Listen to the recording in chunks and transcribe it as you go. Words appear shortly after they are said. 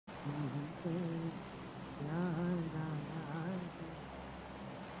प्यार आया है,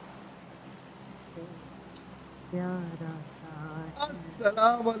 प्यार आया है,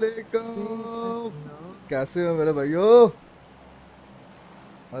 अस्सलाम बेबस वालेकुम। लो। कैसे हो मेरे भाइयों?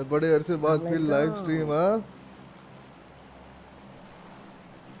 आज बड़े अरसे बाद फिर लाइव स्ट्रीम। अस्सलामुअलैकुम। हाँ,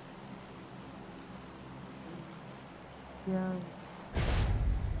 प्यार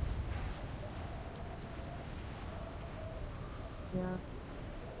प्यार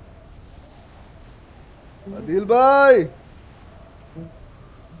अदिल बेबस भाई। लो।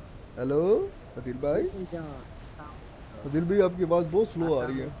 हेलो अदिल जी भाई। जान अस्सलाम वालेकुम। अदिल भाई आपकी आवाज़ बहुत स्लो आ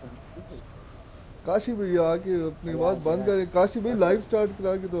अस्सलाम रही है। वालेकुम जी। काशी भैया आके अपनी अरे आवाज़ आज बंद जरा करें। काशी भाई बंदे लाइव स्टार्ट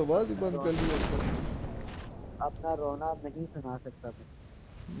करा के तो आवाज़ ही अपना बंद कर रोना दी आपने। अपना रोना नहीं सुना सकता मैं।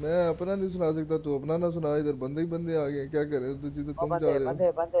 मैं अपना नहीं सुना सकता, तो अपना ना सुना। इधर बंदे ही बंदे आ गए, क्या करे? तो जिधर ओ तुम जा बंदे रहे हो,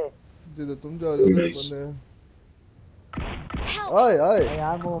 बंदे बंदे। जिधर तुम जा रहे हो उधर Nice. बंदे हैं। Help! आए आए। अरे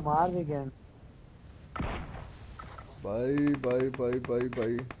यार वो मार भी गए। भाई भाई भाई भाई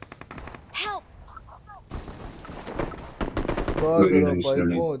भाई, Help! वाह Very मेरा nice, भाई very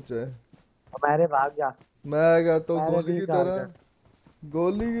nice. पहुंच जाए। अब मेरे भाग जा। मैं कहता तो मेरे गोली की रीकॉल तरह, कर।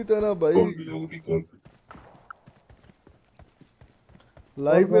 गोली की तरह भाई। Call me, Lodi, call me. कौन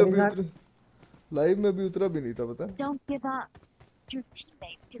लाइव में गोली अभी का? उतर, लाइव में अभी उतरा भी नहीं था पता। Don't give up. Your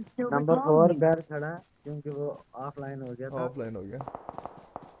teammates can still number recall 4 you. घर खड़ा है, क्योंकि वो ऑफलाइन हो गया था। ऑफलाइन हो गया।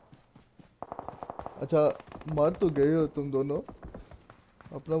 अच्छा, मर तो गए हो तुम दोनों।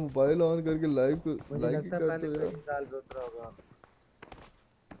 अपना मोबाइल ऑन करके लाइव को मुझे लाइक ही लगता है कर पहले दो कोई यार। रिकॉल पे उतरा होगा।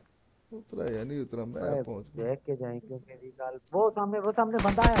 उतरा या नहीं उतरा, मैं ओए पहुंच गया। देख के जाए, क्योंकि रिकॉल वो सामने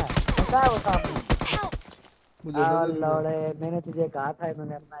बंदा है। बंदा है वो सामने। Help! मुझे नजर ही नहीं लौड़े, आया। मैंने तुझे कहा था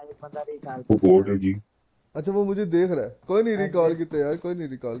इन्होंने अपना एक बंदा रिकॉल पे Who किया। called you, Ji? अच्छा वो मुझे देख रहा है। कोई नहीं रिकॉल एग्जिट। किया यार, कोई नहीं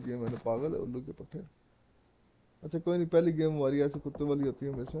रिकॉल किया मैंने, पागल है उल्लू के पट्टे। अच्छा कोई नहीं, पहली गेम हमारी ऐसे कुत्ते वाली होती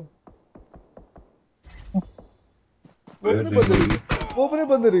है हमेशा। वो Where अपने are बंदे you? वो अपने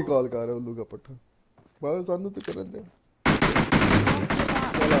बंदे रिकॉल कर रहा है उल्लू का पट्टा। बाहर सानू तो करन दे। Don't give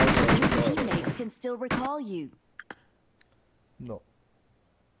up. चल आ गया Your आ रहा teammates can still recall you. है। नो।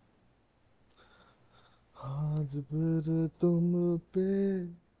 आज फिर तुम पे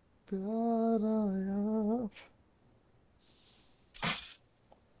प्यार आया।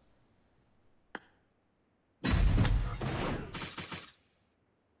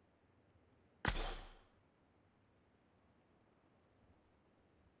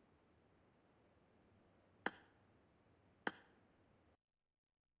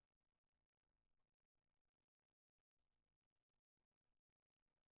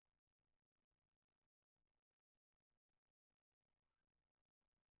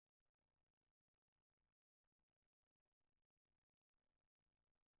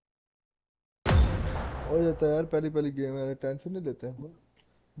 हो जाता है यार, पहली पहली गेम है, टेंशन नहीं लेते हैं।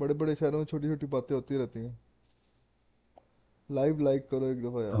 बड़े बड़े शहरों में छोटी छोटी बातें होती रहती हैं। लाइव लाइक करो एक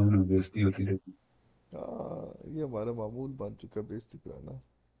दफ़ा यार। हाँ ना, बेइज्जती होती रहती ये हमारा मामूल बन चुका है बेइज्जती कराना।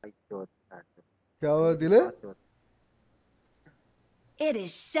 भाई चोट क्या हुआ तेरी दिले? माँ चोट। It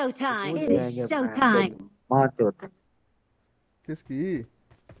is showtime. कूद जाएंगे showtime। माँ चोट। किसकी? किसकी?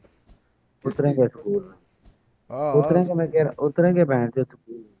 उतरेंगे स्कूल में। हाँ हाँ उतरेंगे, उसको। मैं कह रहा उतरेंगे बहन से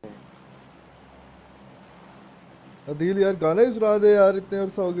स्कूल में। अदील यार गाना ही सुना दे यार, इतने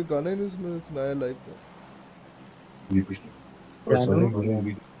अरसा हो गए गाना ही नहीं सुनाया लाइव पे। है। ये पिछले और जानू, सारे बड़े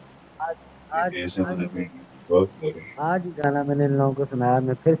अभी आज आज बेटे ऐसे आज बने हुए हैं, बहुत बड़े। आज ही गाना मैंने इन लोगों को सुनाया,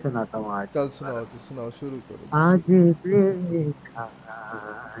 मैं फिर सुनाता हूँ आज चल दोबारा। सुनाओ तो सुनाओ, शुरू करो जी आज शुरू। देखा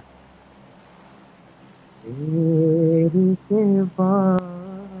तेरी के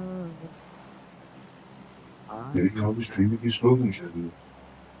बाद, आज मेरे ख्याल में स्ट्रीमिंग की स्लो हुई शायद।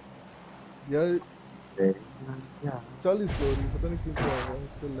 यार तेरी क्या, चल इस रही, पता नहीं क्यों क्या हुआ है,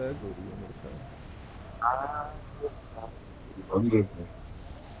 इसका लैग हो रही है मेरे ख्याल। आज बंद रखना।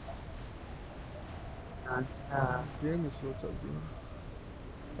 अच्छा। गेम स्लो चल रही है।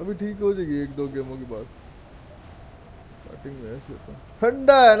 अभी ठीक हो जाएगी एक दो गेमों के बाद। स्टार्टिंग में ऐसे होता है,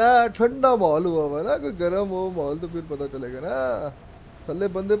 ठंडा है ना, ठंडा माहौल हुआ हुआ है ना, कोई गर्म हो माहौल तो फिर पता चलेगा ना। थल्ले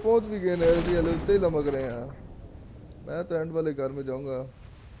बंदे पहुंच भी गए ना, ऐसे हले उत्ते ही लमक रहे हैं। मैं तो एंड वाले घर में जाऊंगा,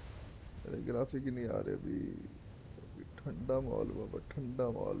 मेरे ग्राफिक ही नहीं आ रहे अभी। अभी ठंडा माहौल हुआ, बट ठंडा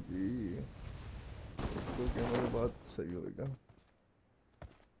माहौल भी एक दो गेमों के बाद सही होएगा।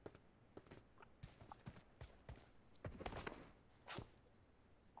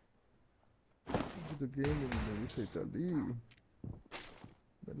 अभी तो गेम ही नहीं मेरी सही चल रही,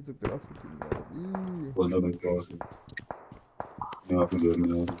 मेरे तो ग्राफिक ही नहीं आ रही। बोला मैं क्या से मैं आपके घर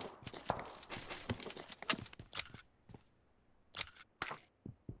में आऊँ।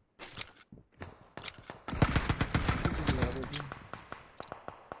 ग्राफिक ही नहीं आ रही।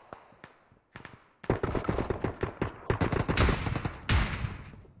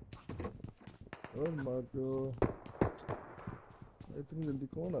 और मार दो। इतनी जल्दी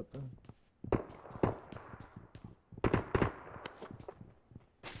कौन आता है?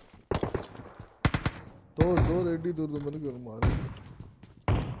 तोड़ तोड़ एडी दूर तो मैंने क्यों मारा?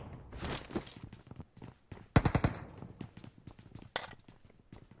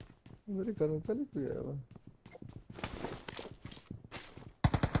 मेरे घर में पहले कोई आया हुआ?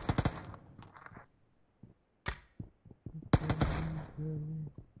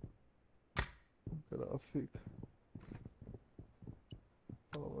 Graphic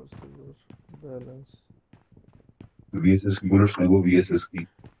power silver balance VSS की बुलेट्स है वो VSS की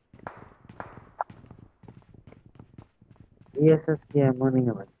ESS की एमओ नहीं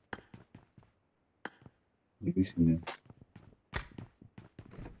है भाई। ये भी सीन है।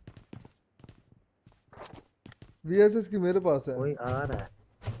 VSS की मेरे पास है। कोई आ रहा है।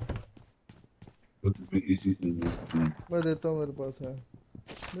 तो इसी सीन है। मैं देता हूँ, मेरे पास है।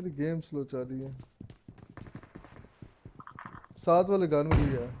 मेरी गेम स्लो चल रही है। साथ वाले गन भी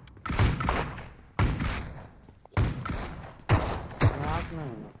है। रात में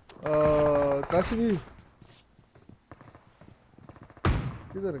है। काशवी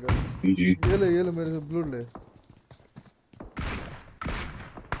किधर का? जी ये ले मेरे से ब्लू ले।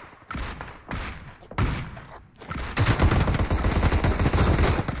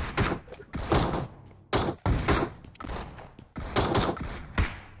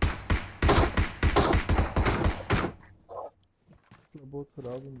 बहुत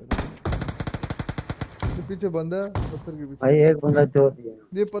खराब है मेरा। ये पीछे बंदा है, पत्थर के पीछे। भाई एक बंदा जो दिया।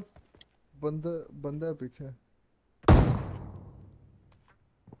 ये बंदा बंदा है पीछे।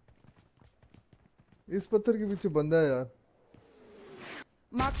 इस पत्थर के पीछे बंदा है यार।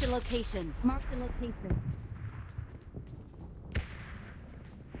 Marked a location. Marked a location.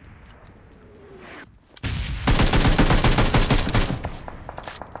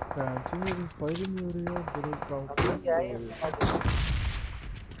 मेरी फायरिंग नहीं हो रही यार। बड़े काम अभी क्या है?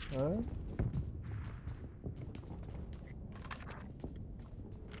 हाँ?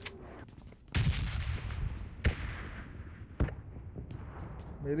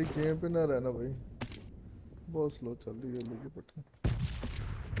 मेरी गेम पे ना रहना भाई, बहुत स्लो चल रही है लेके पट्टा।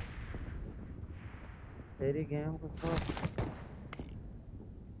 तेरी गेम को तो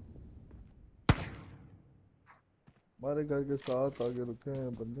हमारे घर के साथ आगे रुके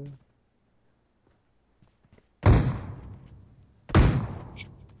हैं बंदे।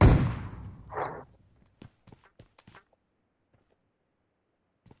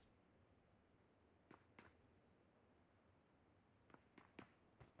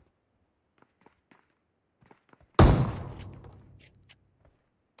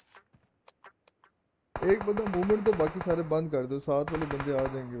 एक बंदा मूवमेंट तो बाकी सारे बंद कर दो, साथ वाले बंदे आ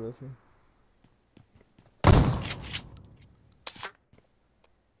जाएंगे वैसे।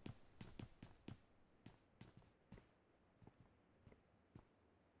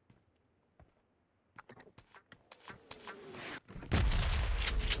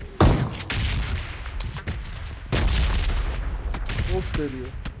 तेरी है।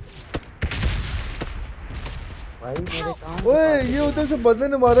 भाई मेरे काम ओए ये उधर से बंदे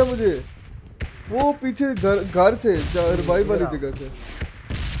ने मारा मुझे, वो पीछे घर से रिवाइव वाली जगह से।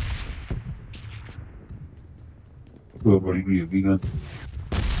 तो बड़ी हुई अभी का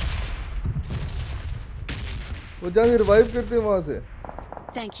वो जाके रिवाइव करते हैं वहां से।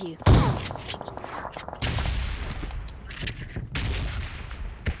 Thank you.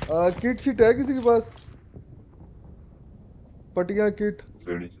 किट शिट है किसी के पास? पटिया किट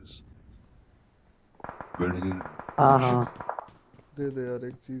बैंडेजेस बैंडेजेस हाँ हाँ दे दे यार,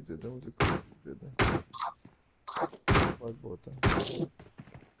 एक चीज दे दे मुझे, दे दे। बहुत है।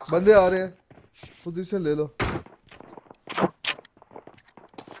 बंदे आ रहे हैं, पोजीशन ले लो।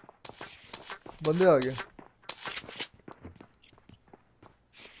 बंदे आ गए।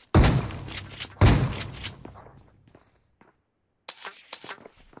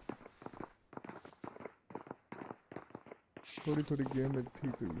 थोड़ी थोड़ी गेम में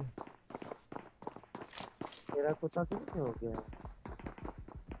ठीक हुई है। तेरा कुत्ता कैसे हो गया?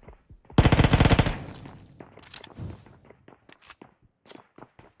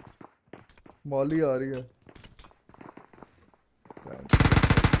 मॉली आ रही है।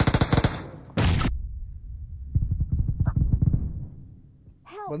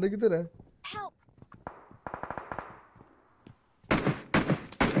 Help! बंदे किधर है? Help!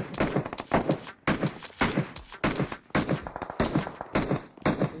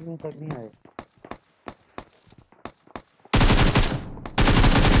 इतने तक नहीं आए।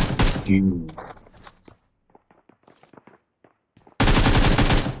 टीम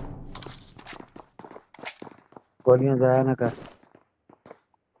गोलियां जाया ना कर।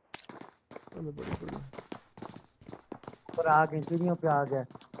 चलो बड़ी बड़ी और आ गए सीढ़ियों पे आ गए।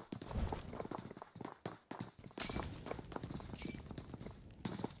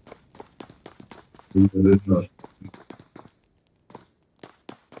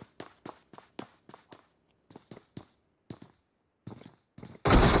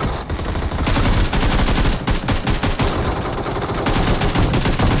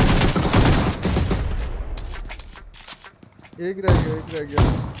 एक रह गया, एक रह गया।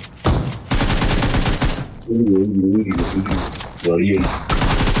 गाड़ी है।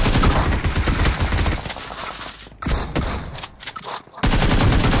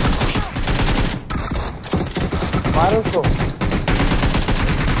 मारो उसको।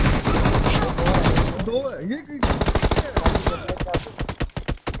 दो है ये कितने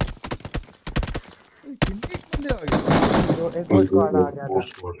बंदे आ गए? तो एक और स्क्वाड आ गया था,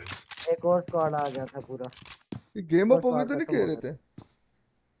 स्क्वाड है। एक और स्क्वाड आ गया था पूरा। ये गेम अप हो गए स्क्वाड तो नहीं खत्म कह हो रहे गया।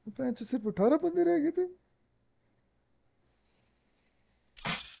 थे? तो सिर्फ 18 बंदे रह गए थे।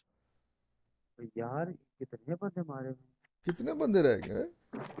 तो यार कितने बंदे मारे हुए? कितने बंदे रह गए?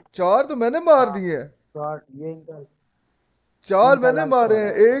 4 तो मैंने मार हाँ दिए हैं। स्क्वाड ये इनका 4 इनका मैंने अलग मारे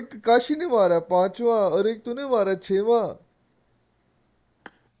स्क्वाड हैं, है। एक काशी ने मारा है 5वां, और एक तूने मारा है 6वां।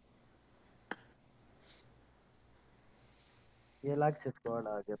 ये अलग से स्क्वाड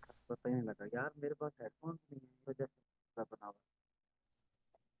आ गया था, पता ही नहीं लगा यार। मेरे पास हेडफोन नहीं है, इस वजह से बना हुआ।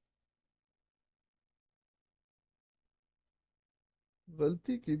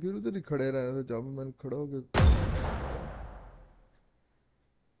 गलती की, फिर उधर ही खड़े रहना था जहाँ पे मैंने खड़ा हो गया।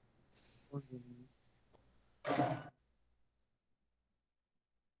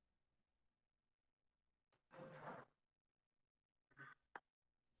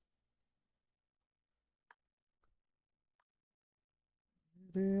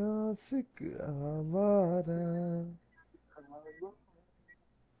 रे आशिक आवारा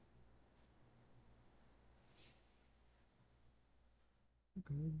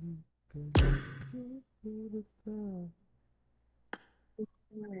गली गली क्यों फिरता।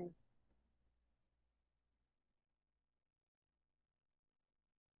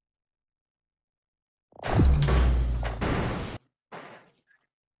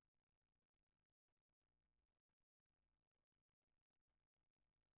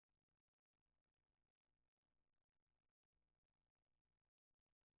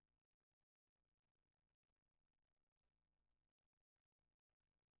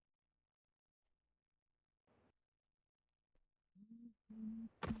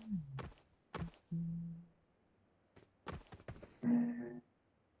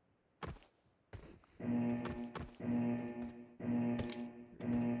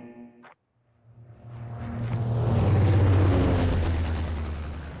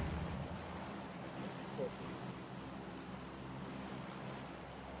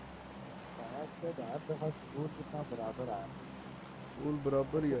 हर दफा स्कूल कितना बराबर आया। फूल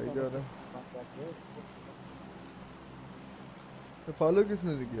बराबर ही आई जा रहा है। तो तो फॉलो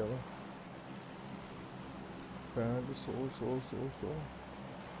किसने नहीं किया हुआ? पैंट 100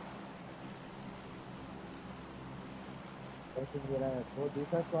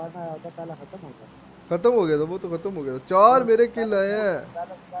 दूसरा स्क्वाड आया होता पहला खत्म हो गया। खत्म हो गया था, वो तो खत्म हो गया था। 4 मेरे किल आए हैं।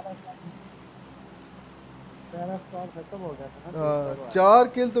 पहला स्क्वाड खत्म हो गया था ना, हाँ दूसरा वो आया। 4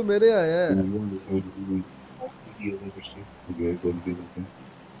 किल तो मेरे आए हैं।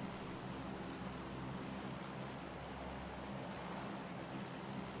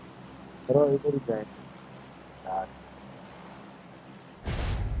 ब्रो इधर ही जाए यार।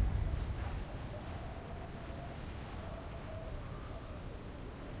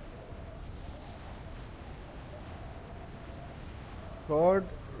 स्क्वाड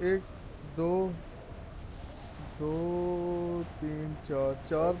 1 2 2 3 4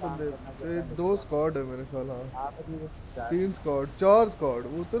 4 बंदे। ये 2 स्क्वाड है मेरे ख्याल। हाँ आप भी 3 स्क्वाड 4 स्क्वाड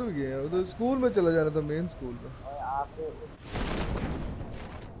वो उतर भी गए हैं। उधर स्कूल में चला जाना था, मेन स्कूल में। और आप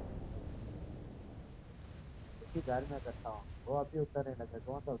उसी घर में करता हूँ। वो अभी उतरने लगा,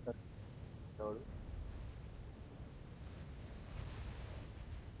 कौन सा उतर दौड़ू।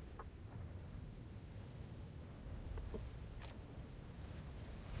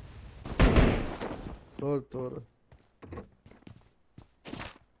 तोड़ तोड़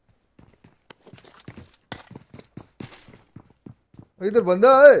इधर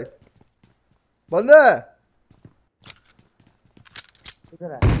बंदा है, बंदा है।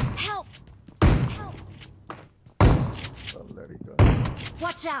 इधर है। Help! Help! लड़का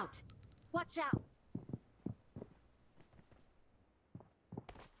Watch out! Watch out!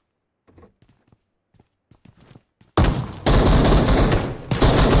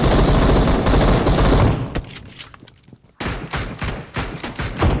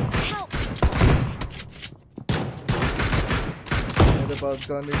 Help! बात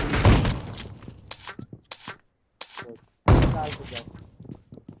करने के लिए। निकाल के जाओ,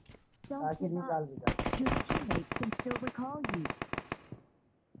 Don't आखिर give up. निकाल के जाओ। Your teammates can still recall you.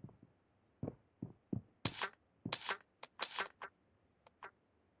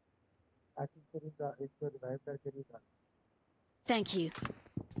 आखिर से निकाल, इसको रिवाइव करके निकाल। Thank you.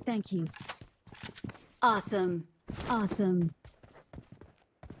 Thank you. Awesome. Awesome.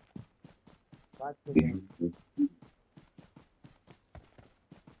 बात करिए।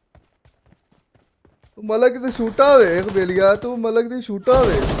 तू मलक दी छूटा हुए एक बेलिया, तू मलक दी छूटा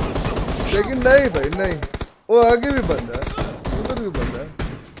हुए, लेकिन नहीं भाई नहीं, वो आगे भी बंदा है, उधर भी बंदा है,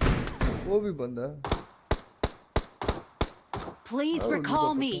 वो भी बंदा है। Please Oh, recall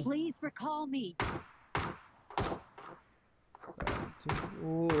Luca, me. pata. Please recall me.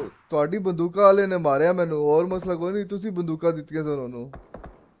 ਉਹ ਤੁਹਾਡੀ ਬੰਦੂਕਾਂ ਵਾਲੇ ਨੇ ਮਾਰਿਆ ਮੈਨੂੰ, ਹੋਰ ਮਸਲਾ ਕੋਈ ਨਹੀਂ, ਤੁਸੀਂ ਬੰਦੂਕਾਂ ਦਿੱਤੀਆਂ ਸਨ ਉਹਨੂੰ।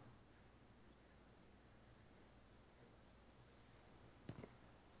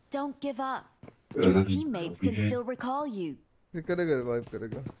 Don't give up. Your teammates can still recall you. ये करेगा, रिवाइव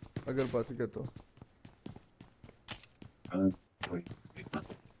करेगा अगर बच गया तो।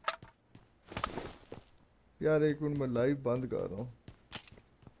 यार एक मिनट, मैं लाइव बंद कर रहा हूँ,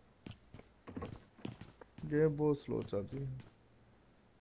 गेम बहुत स्लो चल रही है।